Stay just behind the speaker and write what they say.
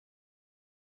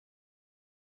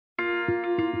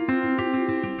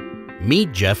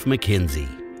Meet Jeff McKinsey,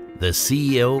 the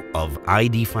CEO of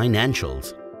ID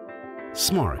Financials.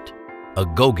 Smart, a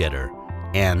go-getter,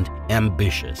 and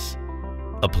ambitious.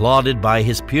 Applauded by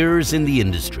his peers in the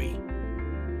industry.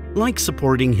 Likes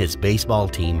supporting his baseball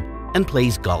team and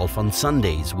plays golf on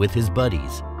Sundays with his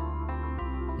buddies.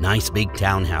 Nice big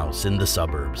townhouse in the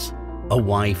suburbs. A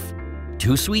wife,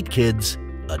 2 sweet kids,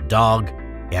 a dog,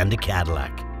 and a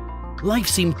Cadillac. Life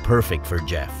seemed perfect for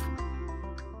Jeff.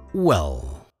 Well,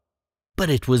 but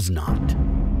it was not.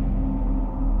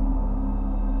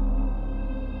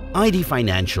 ID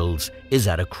Financials is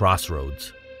at a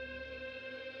crossroads.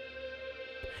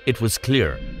 It was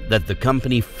clear that the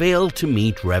company failed to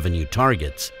meet revenue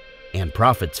targets and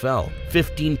profits fell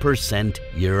 15%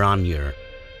 year-on-year.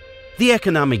 The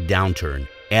economic downturn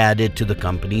added to the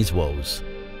company's woes.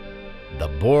 The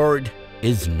board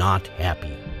is not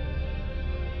happy.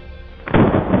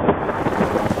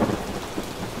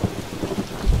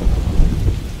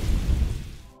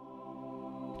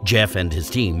 Jeff and his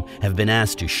team have been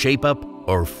asked to shape up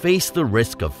or face the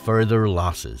risk of further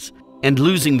losses and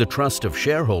losing the trust of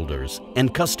shareholders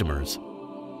and customers.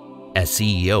 As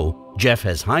CEO, Jeff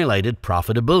has highlighted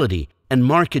profitability and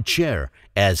market share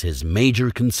as his major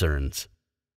concerns.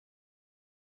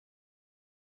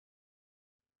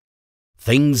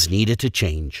 Things needed to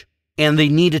change, and they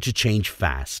needed to change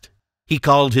fast. He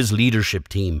called his leadership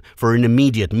team for an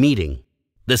immediate meeting.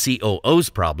 The COO's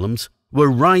problems were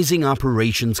rising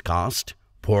operations cost,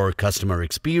 poor customer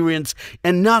experience,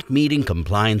 and not meeting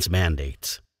compliance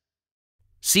mandates.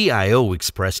 CIO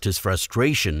expressed his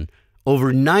frustration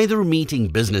over neither meeting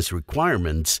business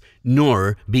requirements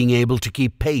nor being able to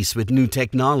keep pace with new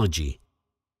technology.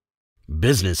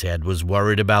 Business head was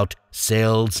worried about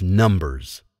sales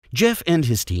numbers. Jeff and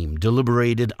his team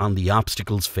deliberated on the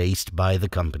obstacles faced by the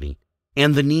company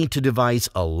and the need to devise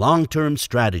a long-term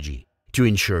strategy to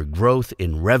ensure growth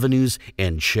in revenues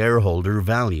and shareholder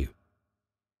value.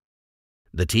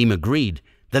 The team agreed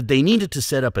that they needed to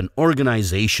set up an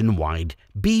organization-wide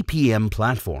BPM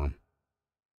platform.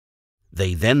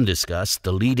 They then discussed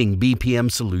the leading BPM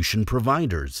solution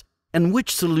providers and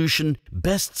which solution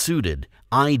best suited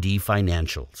ID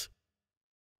Financials.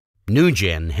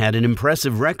 NewGen had an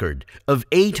impressive record of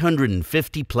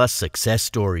 850-plus success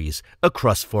stories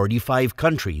across 45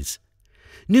 countries.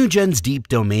 NewGen's deep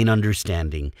domain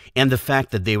understanding and the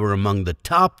fact that they were among the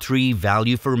top 3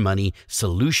 value-for-money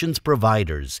solutions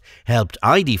providers helped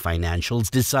ID Financials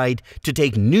decide to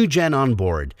take NewGen on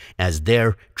board as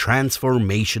their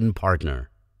transformation partner.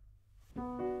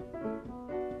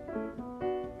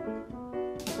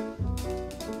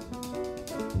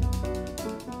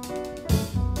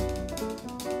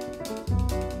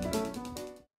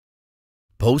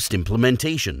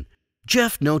 Post-implementation,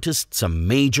 Jeff noticed some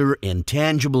major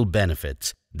intangible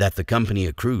benefits that the company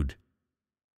accrued.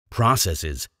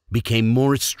 Processes became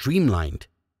more streamlined.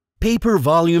 Paper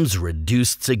volumes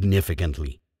reduced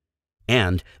significantly.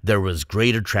 And there was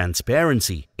greater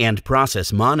transparency and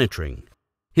process monitoring.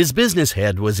 His business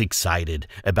head was excited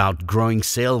about growing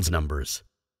sales numbers.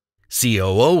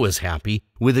 COO was happy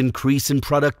with increase in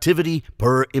productivity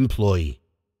per employee.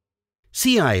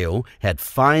 CIO had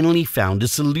finally found a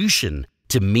solution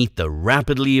to meet the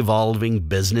rapidly evolving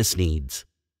business needs.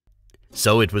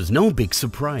 So it was no big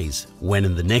surprise when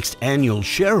in the next annual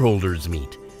shareholders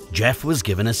meet, Jeff was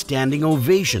given a standing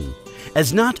ovation,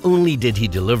 as not only did he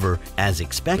deliver as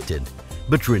expected,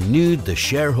 but renewed the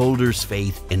shareholders'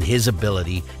 faith in his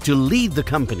ability to lead the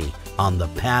company on the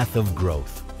path of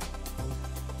growth.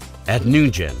 At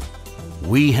NewGen,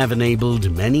 we have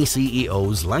enabled many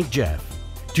CEOs like Jeff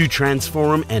to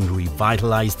transform and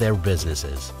revitalize their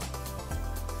businesses.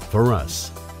 For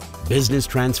us, business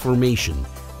transformation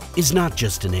is not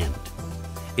just an end.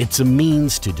 It's a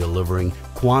means to delivering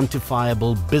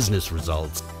quantifiable business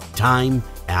results time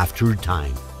after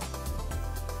time.